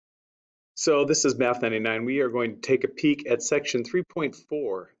So this is Math 99. We are going to take a peek at section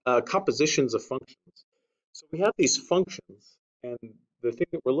 3.4, compositions of functions. So we have these functions, and the thing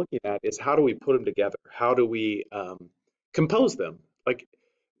that we're looking at is how do we put them together? How do we compose them?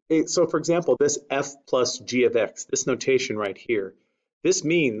 So for example, this f plus g of x, this notation right here, this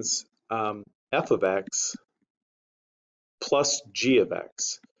means f of x plus g of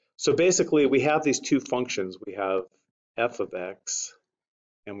x. So basically we have these two functions. We have f of x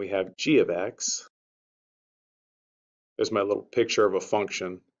and we have g of x. There's my little picture of a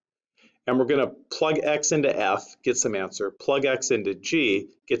function. And we're going to plug x into f, get some answer, plug x into g,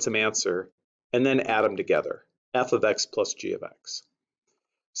 get some answer, and then add them together, f of x plus g of x.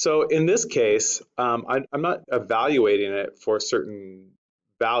 So in this case, I'm not evaluating it for a certain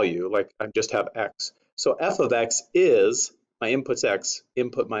value, like I just have x. So f of x is, my input's x,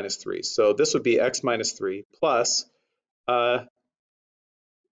 input minus 3. So this would be x minus 3 plus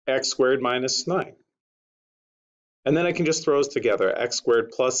x squared minus 9. And then I can just throw those together. X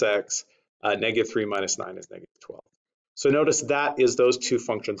squared plus x, negative 3 minus 9 is negative 12. So notice that is those two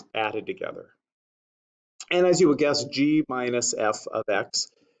functions added together. And as you would guess, g minus f of x,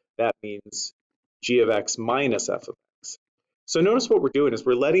 that means g of x minus f of x. So notice what we're doing is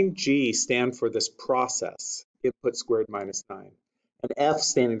we're letting g stand for this process, input squared minus 9, and f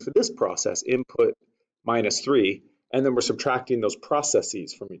standing for this process, input minus 3, and then we're subtracting those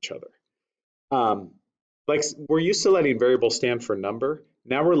processes from each other. Like we're used to letting variables stand for a number.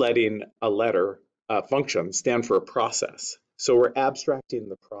 Now we're letting a letter, function, stand for a process. So we're abstracting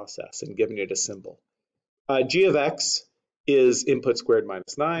the process and giving it a symbol. G of x is input squared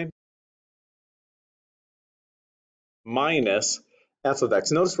minus 9 minus f of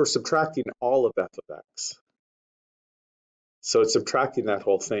x. Notice we're subtracting all of f of x. So it's subtracting that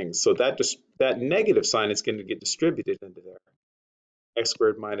whole thing. So that negative sign is going to get distributed into there. X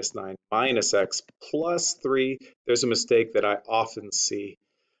squared minus 9 minus x plus 3. There's a mistake that I often see.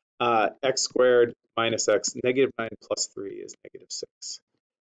 X squared minus x, negative 9 plus 3 is negative 6.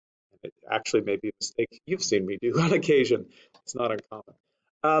 It actually may be a mistake you've seen me do on occasion. It's not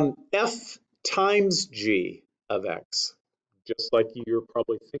uncommon. F times g of x, just like you're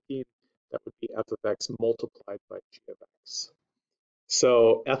probably thinking, that would be f of x multiplied by g of x.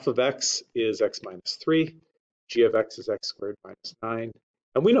 So f of x is x minus 3. G of x is x squared minus 9.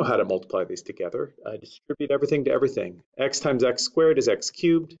 And we know how to multiply these together. Distribute everything to everything. X times x squared is x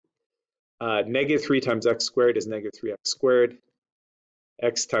cubed. Negative 3 times x squared is negative 3x squared.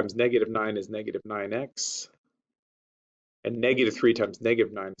 X times negative 9 is negative 9x. And negative 3 times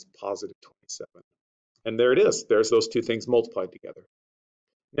negative 9 is positive 27. And there it is. There's those two things multiplied together.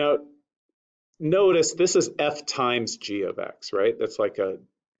 Now, notice this is f times g of x, right? That's like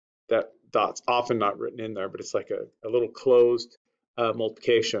that dot's often not written in there, but it's like a little closed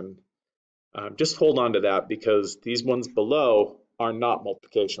multiplication. Just hold on to that because these ones below are not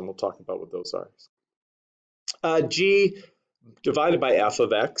multiplication. We'll talk about what those are. G divided by f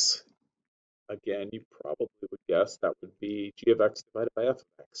of x. Again, you probably would guess that would be g of x divided by f of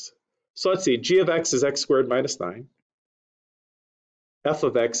x. So let's see, g of x is x squared minus 9. F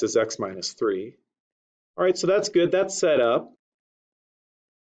of x is x minus 3. All right, so that's good. That's set up.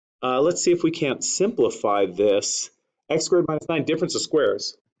 Let's see if we can't simplify this. X squared minus 9, difference of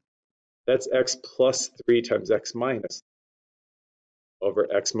squares. That's x plus 3 times x minus over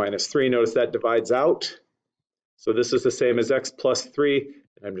x minus 3. Notice that divides out. So this is the same as x plus 3.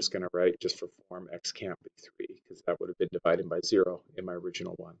 And I'm just going to write, just for form, x can't be 3 because that would have been divided by 0 in my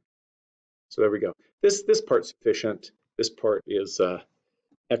original one. So there we go. This part's sufficient. This part is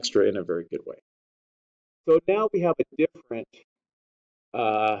extra in a very good way. So now we have a different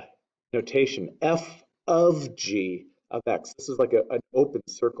notation, f of g of x. This is like an open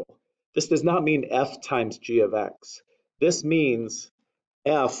circle. This does not mean f times g of x. This means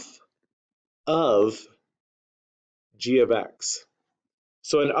f of g of x.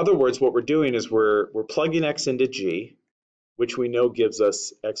 So in other words, what we're doing is we're plugging x into g, which we know gives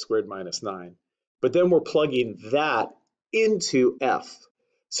us x squared minus 9. But then we're plugging that into f.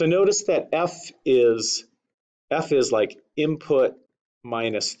 So notice that f is like input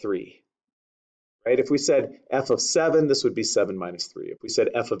minus 3, right? If we said f of 7, this would be 7 minus 3. If we said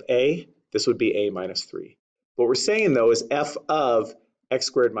f of a, this would be a minus 3. What we're saying, though, is f of x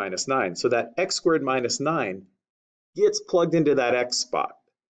squared minus 9. So that x squared minus 9 gets plugged into that x spot.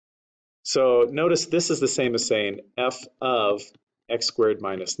 So notice this is the same as saying f of x squared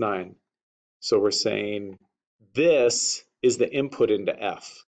minus 9. So we're saying this is the input into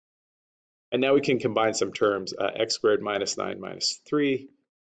f. And now we can combine some terms, x squared minus 9 minus 3,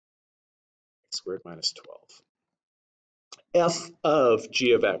 x squared minus 12. f of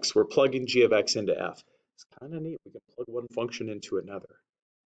g of x. We're plugging g of x into f. It's kind of neat. We can plug one function into another.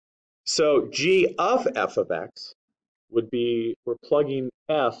 So g of f of x would be, we're plugging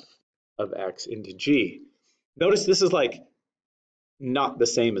f of x into g. Notice this is like not the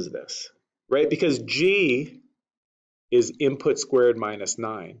same as this, right? Because g is input squared minus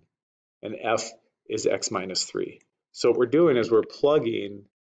 9, and f is x minus 3. So what we're doing is we're plugging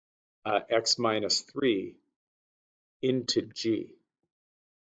x minus 3 into g.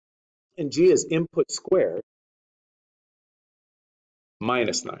 And g is input squared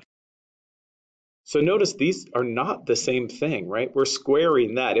minus 9. So notice these are not the same thing, right? We're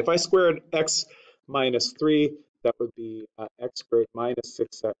squaring that. If I squared x minus 3, that would be x squared minus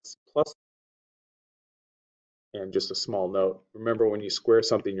 6x plus. And just a small note, remember when you square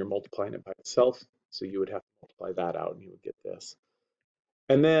something, you're multiplying it by itself. So you would have to multiply that out and you would get this.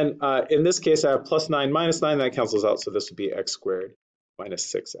 And then in this case, I have plus 9 minus 9, that cancels out. So this would be x squared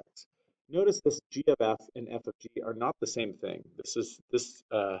minus 6x. Notice this g of f and f of g are not the same thing.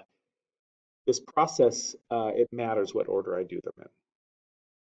 This process, it matters what order I do them in.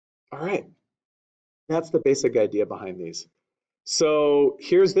 All right, that's the basic idea behind these. So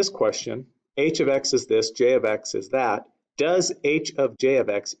here's this question. H of x is this, j of x is that. Does h of j of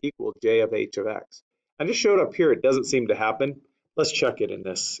x equal j of h of x? I just showed up here, it doesn't seem to happen. Let's check it in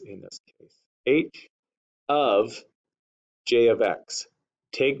this case. H of j of x.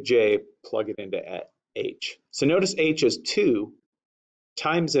 Take j, plug it into h. So notice h is 2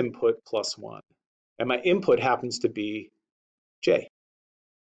 times input plus 1. And my input happens to be j.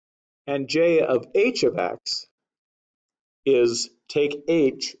 And j of h of x is take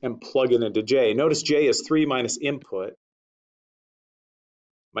h and plug it into j. Notice j is 3 minus input.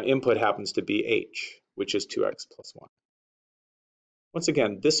 My input happens to be h, which is 2x plus 1. Once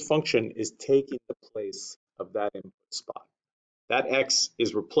again, this function is taking the place of that input spot. That x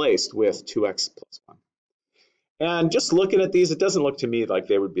is replaced with 2x plus 1. And just looking at these, it doesn't look to me like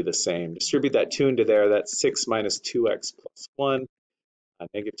they would be the same. Distribute that 2 into there, that's 6 minus 2x plus 1,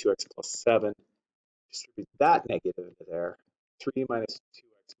 negative 2x plus 7. Distribute that negative into there, 3 minus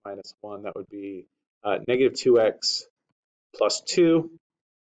 2x minus 1, that would be negative 2x plus 2,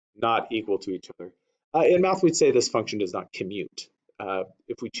 not equal to each other. In math, we'd say this function does not commute.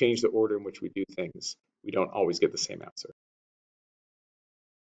 If we change the order in which we do things, we don't always get the same answer.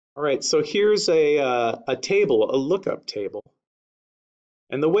 All right, so here's a table, a lookup table.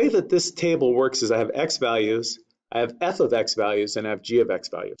 And the way that this table works is I have x values, I have f of x values, and I have g of x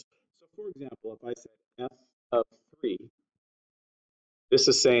values. So for example, if I said f of 3, this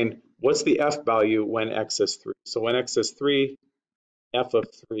is saying, what's the f value when x is 3? So when x is 3, f of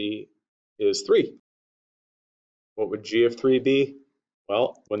 3 is 3. What would g of 3 be?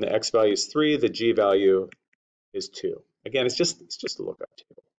 Well, when the x value is 3, the g value is 2. Again, it's just a lookup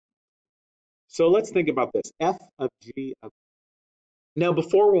table. So let's think about this, f of g of. Now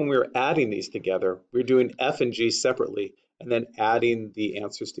before, when we were adding these together, we were doing f and g separately and then adding the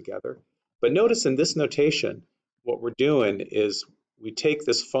answers together. But notice in this notation, what we're doing is we take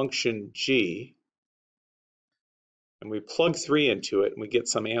this function g and we plug 3 into it and we get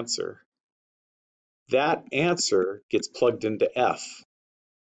some answer. That answer gets plugged into f.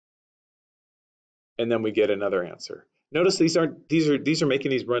 And then we get another answer. Notice these are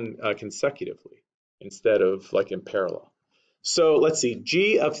making these run consecutively instead of like in parallel. So let's see,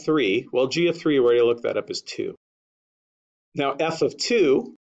 g of 3, well, g of 3, we already looked that up, is 2. Now f of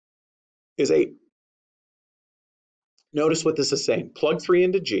 2 is 8. Notice what this is saying. Plug 3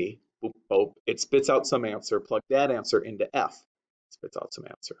 into g, oh, it spits out some answer. Plug that answer into f, it spits out some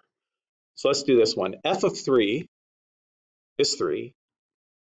answer. So let's do this one. F of 3 is 3.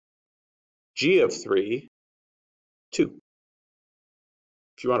 G of 3, 2.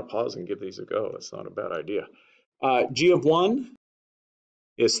 If you want to pause and give these a go, it's not a bad idea. G of 1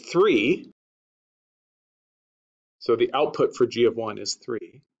 is 3. So the output for G of 1 is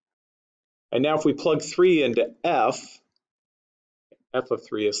 3. And now if we plug 3 into f, f of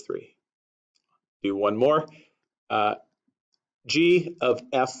 3 is 3. Do one more. G of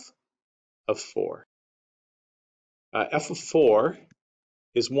f of 4. F of 4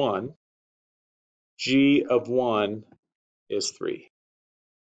 is 1. G of 1 is 3.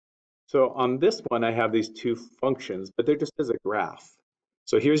 So on this one, I have these two functions, but they're just as a graph.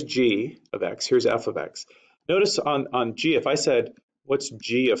 So here's G of x, here's f of x. Notice on G, if I said, what's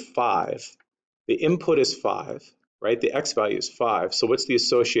G of 5? The input is 5, right? The x value is 5. So what's the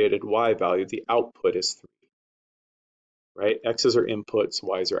associated y value? The output is 3, right? X's are inputs,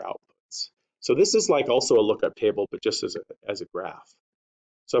 y's are outputs. So this is like also a lookup table, but just as a graph.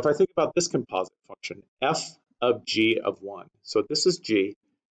 So if I think about this composite function, f of g of 1. So this is g.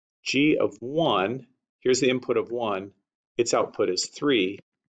 G of 1, here's the input of 1. Its output is 3.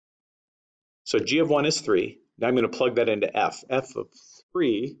 So g of 1 is 3. Now I'm going to plug that into f. F of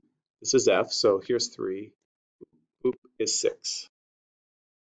 3, this is f, so here's 3, oop, is 6.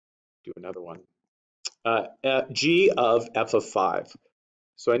 Do another one. G of f of 5.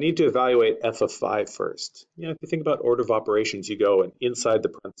 So I need to evaluate f of 5 first. If you think about order of operations, you go and inside the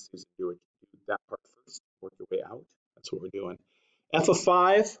parentheses, do that part first, work your way out. That's what we're doing. F of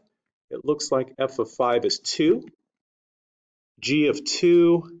 5, it looks like f of 5 is 2. G of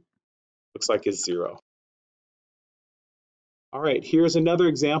 2 looks like is 0. All right, here's another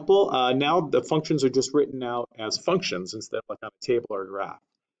example. Now the functions are just written out as functions instead of like on a table or a graph.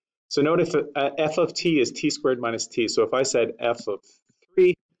 So note if f of t is t squared minus t. So if I said f of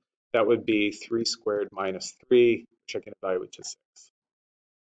 3, that would be 3 squared minus 3, which I can evaluate to 6.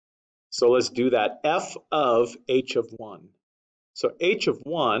 So let's do that. F of h of 1. So h of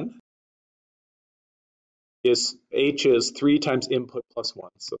 1 is, h is 3 times input plus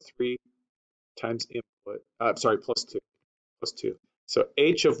 1. So 3 times input, plus 2, plus 2. So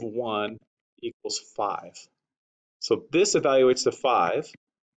h of 1 equals 5. So this evaluates to 5.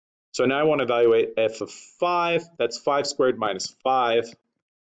 So now I want to evaluate f of 5. That's 5 squared minus 5,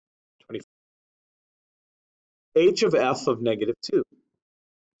 25. H of f of negative 2.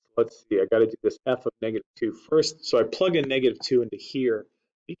 Let's see, I got to do this f of negative 2 first. So I plug in negative 2 into here.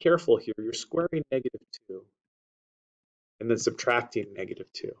 Be careful here. You're squaring negative 2 and then subtracting negative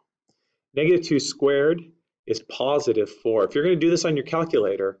 2. Negative 2 squared is positive 4. If you're going to do this on your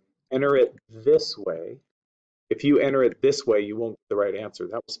calculator, enter it this way. If you enter it this way, you won't get the right answer.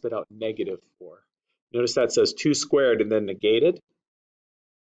 That will spit out negative 4. Notice that says 2 squared and then negated.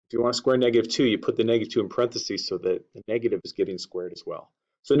 If you want to square negative 2, you put the negative 2 in parentheses so that the negative is getting squared as well.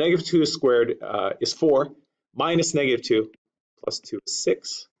 So negative 2 squared is 4, minus negative 2 plus 2 is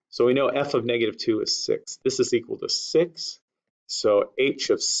 6. So we know f of negative 2 is 6. This is equal to 6. So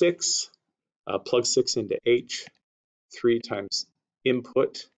h of 6, plug 6 into h, 3 times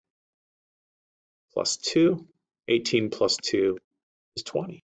input plus 2, 18 plus 2 is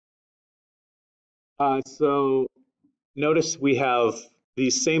 20. So notice we have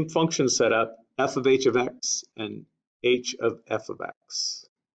these same functions set up, f of h of x and h of f of x.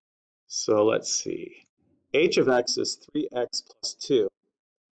 So let's see. H of x is 3x plus 2,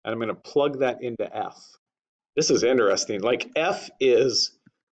 and I'm going to plug that into f. This is interesting. Like f is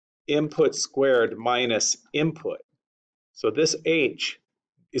input squared minus input. So this h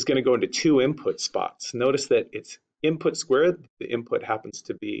is going to go into 2 input spots. Notice that it's input squared. The input happens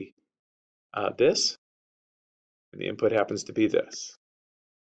to be this, and the input happens to be this.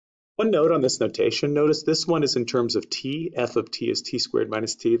 One note on this notation, notice this one is in terms of t, f of t is t squared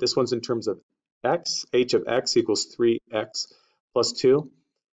minus t. This one's in terms of x, h of x equals 3x plus 2.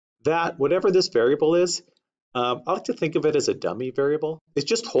 That, whatever this variable is, I like to think of it as a dummy variable. It's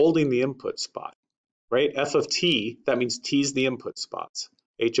just holding the input spot, right? F of t, that means t is the input spots.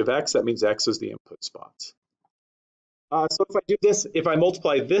 H of x, that means x is the input spots. So if I do this, if I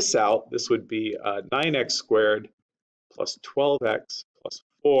multiply this out, this would be 9x squared plus 12x plus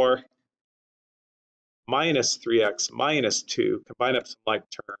 4 minus 3x minus 2. Combine up some like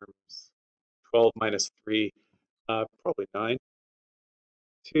terms. 12 minus 3, probably 9.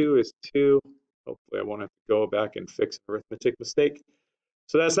 2 is 2. Hopefully I won't have to go back and fix an arithmetic mistake.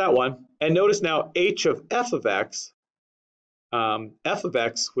 So that's that one. And notice now h of f of x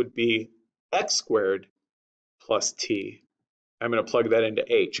would be x squared plus t. I'm going to plug that into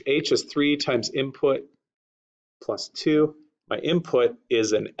h. H is 3 times input plus 2. My input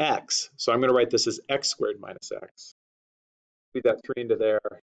is an x, so I'm going to write this as x squared minus x. Feed that 3 into there,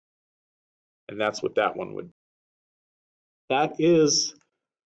 and that's what that one would be. That is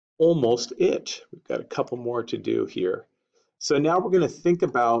almost it. We've got a couple more to do here. So now we're going to think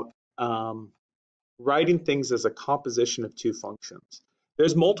about writing things as a composition of 2 functions.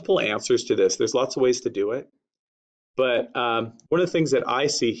 There's multiple answers to this. There's lots of ways to do it. But one of the things that I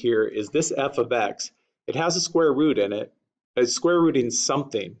see here is this f of x. It has a square root in it. It's square rooting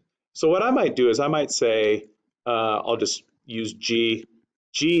something. So what I might do is I might say, I'll just use g.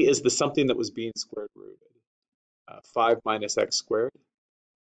 G is the something that was being square rooted. 5 minus x squared.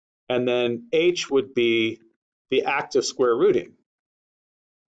 And then h would be the act of square rooting.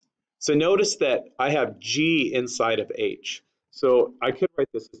 So notice that I have g inside of h. So I could write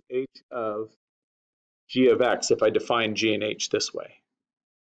this as h of g of x if I define g and h this way.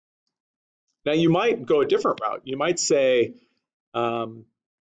 Now you might go a different route. You might say, I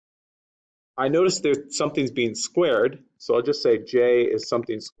notice that something's being squared, so I'll just say j is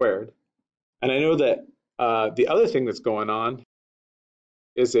something squared. And I know that The other thing that's going on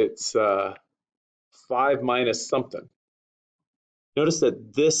is it's 5 minus something. Notice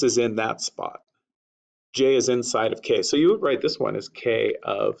that this is in that spot. J is inside of K. So you would write this one as K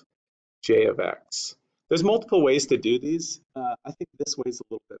of J of X. There's multiple ways to do these. I think this way is a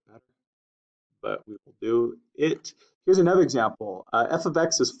little bit better, but we will do it. Here's another example. F of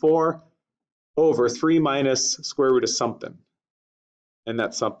X is 4 over 3 minus square root of something. And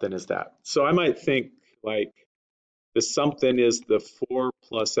that something is that. So I might think like the something is the 4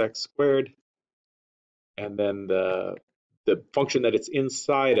 plus x squared, and then the function that it's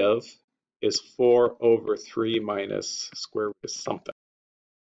inside of is 4 over 3 minus square root of something.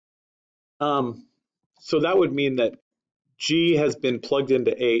 So that would mean that G has been plugged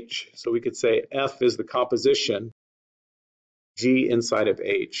into H, so we could say F is the composition G inside of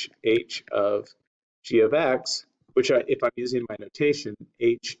H, H of G of X, which if I'm using my notation,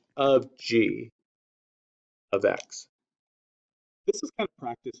 H of G of X. This is kind of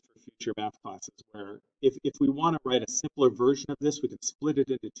practice for future math classes where if we want to write a simpler version of this, we can split it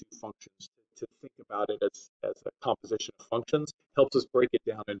into two functions to think about it as a composition of functions. Helps us break it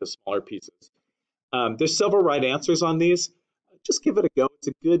down into smaller pieces. There's several right answers on these. Just give it a go. It's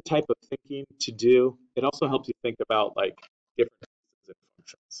a good type of thinking to do. It also helps you think about like different pieces and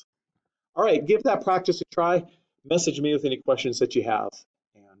functions. All right, give that practice a try. Message me with any questions that you have,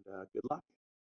 and good luck.